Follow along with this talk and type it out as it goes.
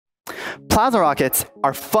Plasma rockets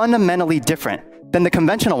are fundamentally different than the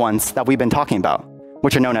conventional ones that we've been talking about,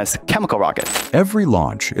 which are known as chemical rockets. Every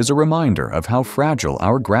launch is a reminder of how fragile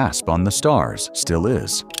our grasp on the stars still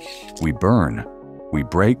is. We burn, we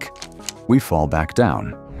break, we fall back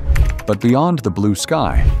down. But beyond the blue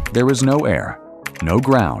sky, there is no air, no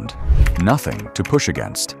ground, nothing to push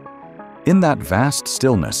against. In that vast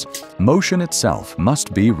stillness, motion itself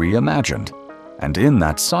must be reimagined. And in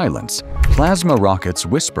that silence, plasma rockets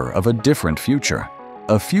whisper of a different future.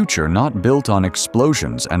 A future not built on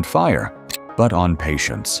explosions and fire, but on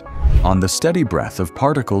patience, on the steady breath of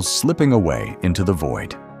particles slipping away into the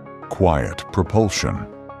void. Quiet propulsion.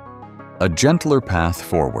 A gentler path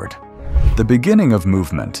forward. The beginning of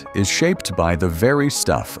movement is shaped by the very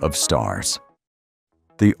stuff of stars.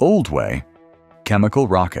 The old way, chemical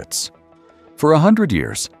rockets. For 100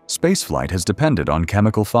 years, spaceflight has depended on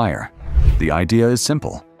chemical fire. The idea is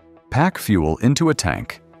simple. Pack fuel into a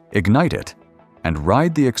tank, ignite it, and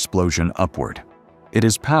ride the explosion upward. It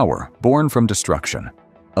is power born from destruction,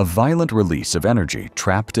 a violent release of energy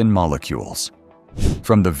trapped in molecules.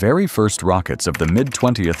 From the very first rockets of the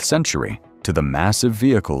mid-20th century to the massive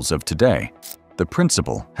vehicles of today, the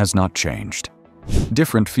principle has not changed.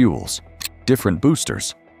 Different fuels, different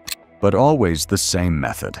boosters, but always the same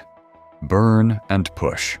method. Burn and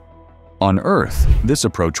push. On Earth, this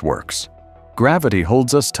approach works. Gravity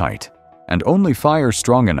holds us tight, and only fire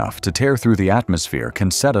strong enough to tear through the atmosphere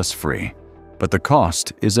can set us free. But the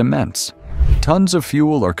cost is immense. Tons of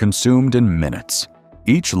fuel are consumed in minutes.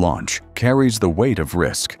 Each launch carries the weight of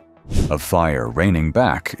risk, of fire raining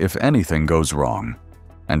back if anything goes wrong.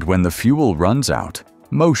 And when the fuel runs out,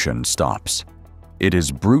 motion stops. It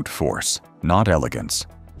is brute force, not elegance.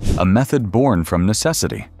 A method born from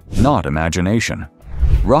necessity, not imagination.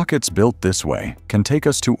 Rockets built this way can take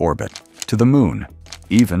us to orbit, to the moon,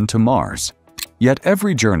 even to Mars. Yet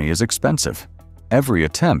every journey is expensive, every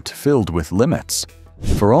attempt filled with limits.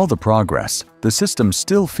 For all the progress, the system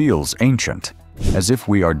still feels ancient, as if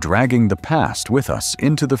we are dragging the past with us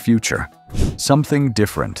into the future. Something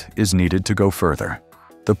different is needed to go further.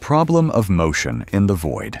 The problem of motion in the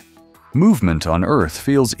void. Movement on Earth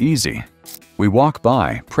feels easy. We walk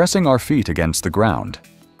by, pressing our feet against the ground.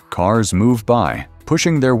 Cars move by,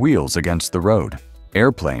 pushing their wheels against the road.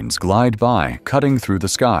 Airplanes glide by, cutting through the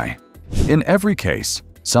sky. In every case,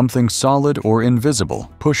 something solid or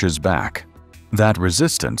invisible pushes back. That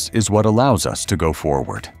resistance is what allows us to go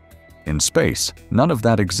forward. In space, none of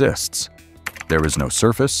that exists. There is no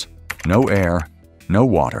surface, no air, no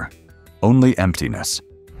water, only emptiness.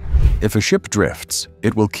 If a ship drifts,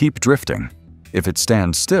 it will keep drifting. If it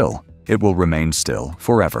stands still, it will remain still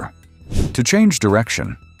forever. To change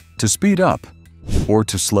direction, to speed up, or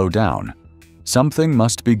to slow down, something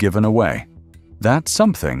must be given away. That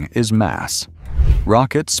something is mass.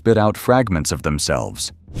 Rockets spit out fragments of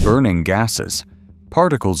themselves, burning gases,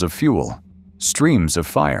 particles of fuel, streams of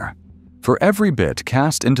fire. For every bit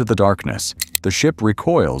cast into the darkness, the ship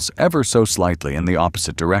recoils ever so slightly in the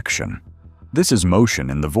opposite direction. This is motion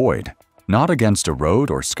in the void, not against a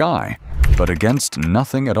road or sky, but against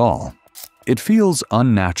nothing at all. It feels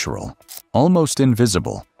unnatural, almost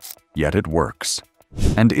invisible, yet it works.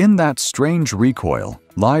 And in that strange recoil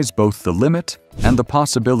lies both the limit and the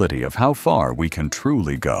possibility of how far we can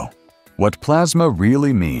truly go. What plasma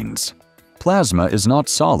really means. Plasma is not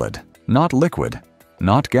solid, not liquid,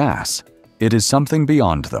 not gas. It is something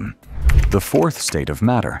beyond them. The fourth state of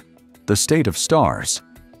matter, the state of stars.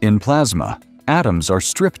 In plasma, atoms are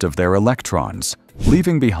stripped of their electrons,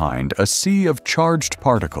 leaving behind a sea of charged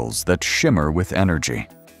particles that shimmer with energy.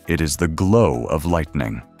 It is the glow of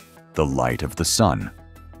lightning, the light of the sun,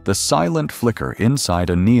 the silent flicker inside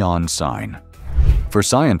a neon sign. For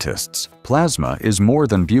scientists, plasma is more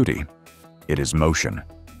than beauty. It is motion,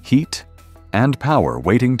 heat, and power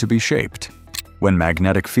waiting to be shaped. When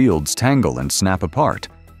magnetic fields tangle and snap apart,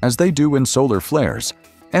 as they do in solar flares,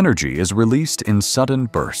 energy is released in sudden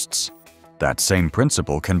bursts. That same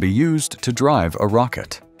principle can be used to drive a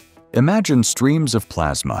rocket. Imagine streams of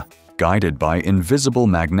plasma, guided by invisible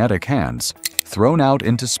magnetic hands, thrown out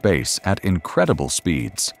into space at incredible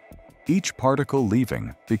speeds. Each particle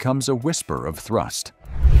leaving becomes a whisper of thrust,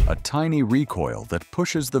 a tiny recoil that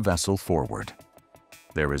pushes the vessel forward.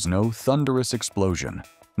 There is no thunderous explosion,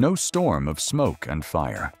 no storm of smoke and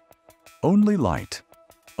fire. Only light,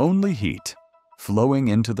 only heat, flowing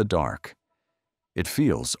into the dark. It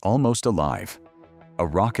feels almost alive. A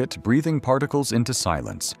rocket breathing particles into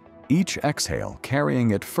silence, each exhale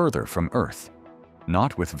carrying it further from Earth.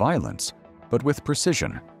 Not with violence, but with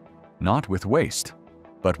precision. Not with waste,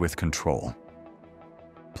 but with control.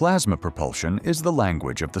 Plasma propulsion is the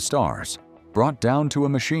language of the stars, brought down to a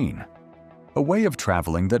machine. a way of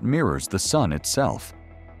traveling that mirrors the sun itself.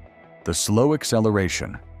 The slow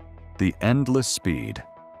acceleration, the endless speed.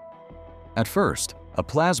 At first, a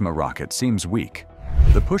plasma rocket seems weak.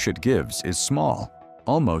 The push it gives is small,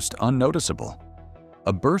 almost unnoticeable.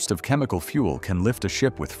 A burst of chemical fuel can lift a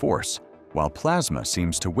ship with force, while plasma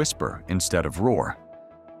seems to whisper instead of roar.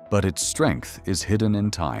 But its strength is hidden in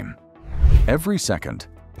time. Every second,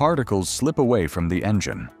 particles slip away from the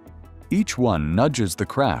engine. Each one nudges the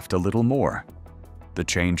craft a little more. The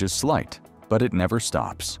change is slight, but it never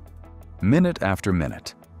stops. Minute after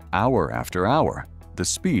minute, hour after hour, the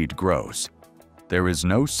speed grows. There is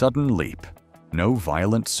no sudden leap, no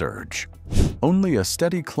violent surge. Only a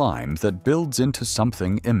steady climb that builds into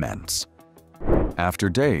something immense. After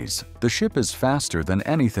days, the ship is faster than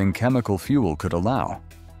anything chemical fuel could allow.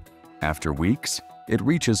 After weeks, it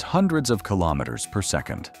reaches hundreds of kilometers per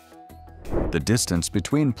second. The distance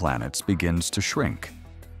between planets begins to shrink.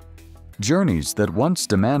 Journeys that once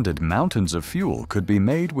demanded mountains of fuel could be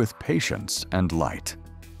made with patience and light.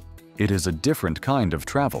 It is a different kind of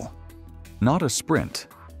travel. Not a sprint,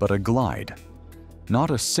 but a glide.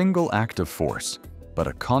 Not a single act of force, but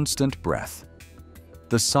a constant breath.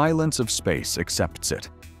 The silence of space accepts it,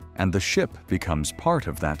 and the ship becomes part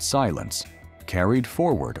of that silence, carried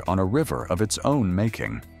forward on a river of its own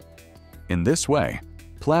making. In this way,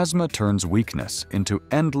 plasma turns weakness into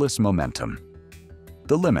endless momentum.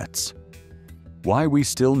 The limits. Why we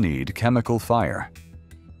still need chemical fire.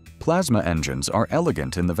 Plasma engines are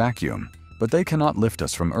elegant in the vacuum, but they cannot lift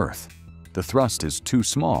us from Earth. The thrust is too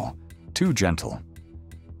small, too gentle.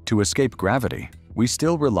 To escape gravity, we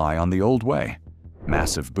still rely on the old way.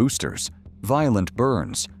 Massive boosters, violent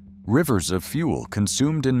burns, rivers of fuel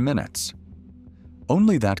consumed in minutes.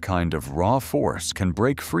 Only that kind of raw force can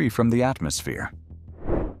break free from the atmosphere.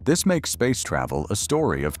 This makes space travel a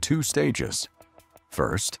story of two stages.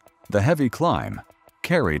 First, the heavy climb,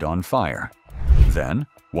 carried on fire. Then,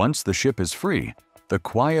 once the ship is free, the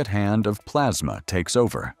quiet hand of plasma takes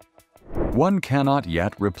over. One cannot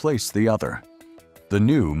yet replace the other. The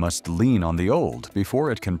new must lean on the old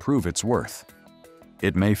before it can prove its worth.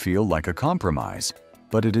 It may feel like a compromise,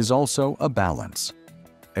 but it is also a balance.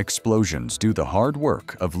 Explosions do the hard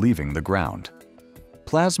work of leaving the ground.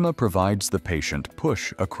 Plasma provides the patient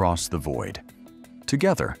push across the void.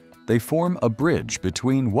 Together, they form a bridge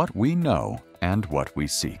between what we know and what we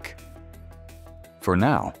seek. For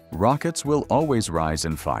now, rockets will always rise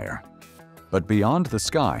in fire. But beyond the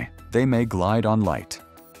sky, they may glide on light.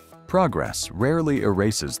 Progress rarely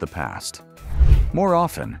erases the past. More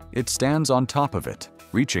often, it stands on top of it,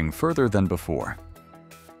 reaching further than before.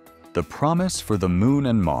 The promise for the Moon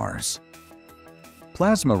and Mars.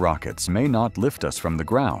 Plasma rockets may not lift us from the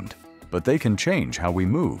ground, but they can change how we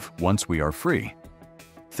move once we are free.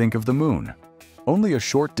 Think of the Moon, only a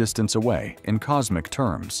short distance away in cosmic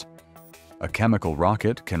terms. A chemical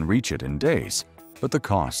rocket can reach it in days, but the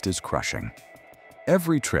cost is crushing.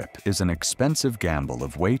 Every trip is an expensive gamble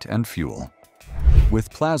of weight and fuel. With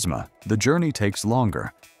plasma, the journey takes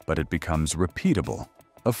longer, but it becomes repeatable,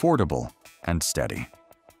 affordable, and steady.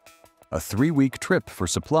 A 3-week trip for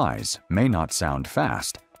supplies may not sound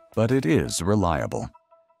fast, but it is reliable.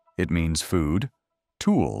 It means food,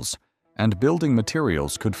 tools, and building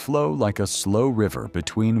materials could flow like a slow river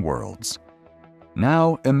between worlds.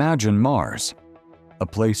 Now imagine Mars, a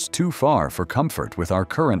place too far for comfort with our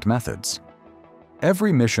current methods.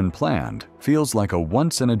 Every mission planned feels like a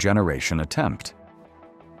once-in-a-generation attempt.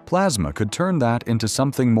 Plasma could turn that into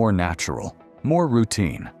something more natural, more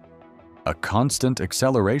routine. A constant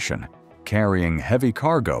acceleration, carrying heavy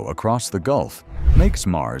cargo across the Gulf, makes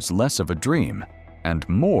Mars less of a dream and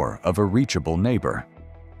more of a reachable neighbor.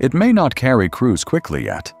 It may not carry crews quickly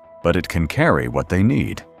yet, but it can carry what they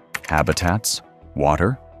need. Habitats,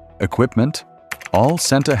 water, equipment, all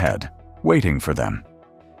sent ahead, waiting for them.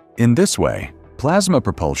 In this way, plasma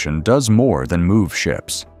propulsion does more than move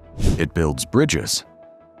ships. It builds bridges,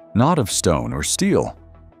 not of stone or steel,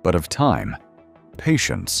 but of time,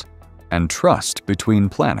 patience, and trust between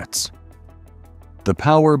planets. The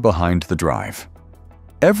power behind the drive.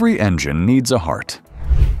 Every engine needs a heart.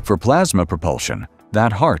 For plasma propulsion,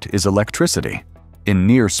 that heart is electricity. In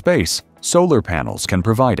near space, solar panels can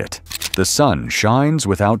provide it. The sun shines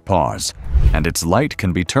without pause, and its light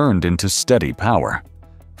can be turned into steady power.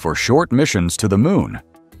 For short missions to the moon,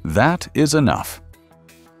 that is enough.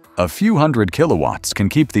 A few hundred kilowatts can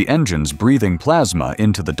keep the engines breathing plasma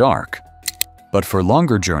into the dark. But for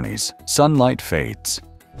longer journeys, sunlight fades.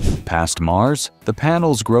 Past Mars, the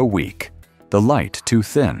panels grow weak, the light too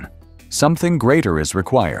thin. Something greater is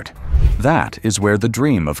required. That is where the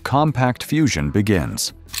dream of compact fusion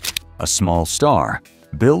begins. A small star,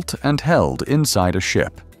 built and held inside a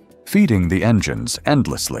ship, feeding the engines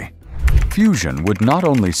endlessly. Fusion would not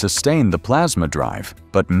only sustain the plasma drive,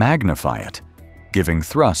 but magnify it, giving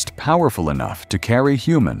thrust powerful enough to carry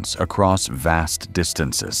humans across vast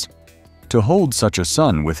distances. To hold such a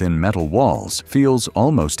sun within metal walls feels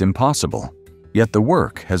almost impossible, yet the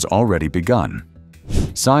work has already begun.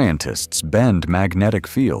 Scientists bend magnetic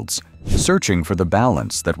fields, searching for the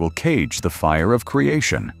balance that will cage the fire of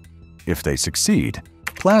creation. If they succeed,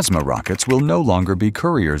 plasma rockets will no longer be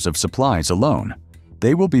couriers of supplies alone.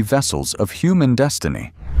 They will be vessels of human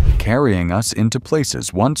destiny, carrying us into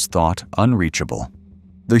places once thought unreachable.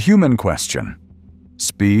 The human question: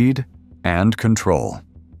 speed and control.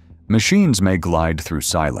 Machines may glide through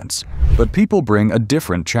silence, but people bring a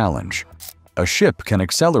different challenge. A ship can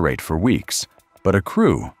accelerate for weeks, but a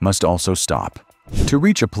crew must also stop. To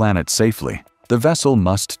reach a planet safely, the vessel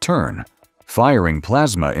must turn, firing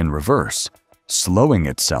plasma in reverse, slowing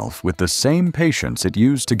itself with the same patience it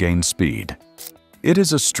used to gain speed. It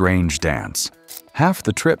is a strange dance. Half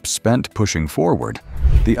the trip spent pushing forward,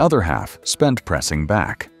 the other half spent pressing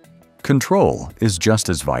back. Control is just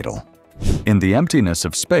as vital. In the emptiness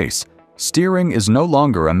of space, steering is no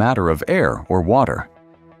longer a matter of air or water.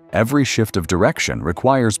 Every shift of direction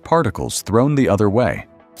requires particles thrown the other way.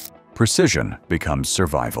 Precision becomes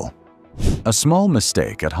survival. A small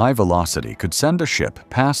mistake at high velocity could send a ship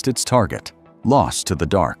past its target, lost to the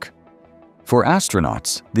dark. For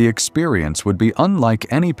astronauts, the experience would be unlike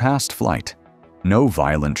any past flight. No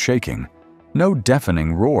violent shaking, no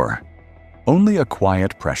deafening roar, only a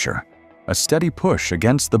quiet pressure, a steady push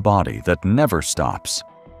against the body that never stops.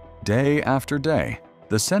 Day after day,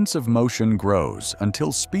 the sense of motion grows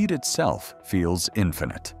until speed itself feels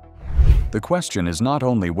infinite. The question is not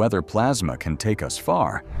only whether plasma can take us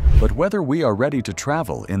far, but whether we are ready to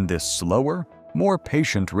travel in this slower, more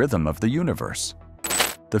patient rhythm of the universe.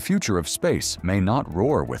 The future of space may not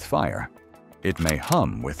roar with fire. It may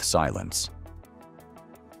hum with silence.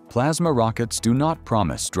 Plasma rockets do not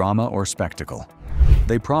promise drama or spectacle.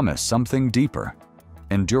 They promise something deeper: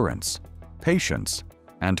 endurance, patience,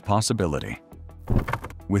 and possibility.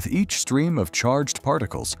 With each stream of charged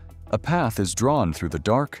particles, a path is drawn through the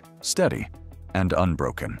dark, steady, and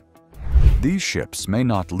unbroken. These ships may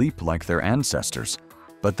not leap like their ancestors,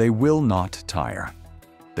 but they will not tire.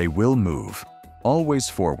 They will move, always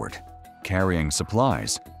forward, carrying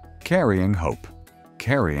supplies, carrying hope,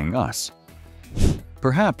 carrying us.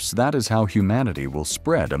 Perhaps that is how humanity will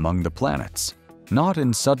spread among the planets, not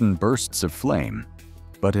in sudden bursts of flame,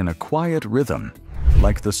 but in a quiet rhythm,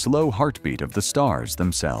 like the slow heartbeat of the stars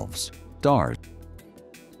themselves. Stars.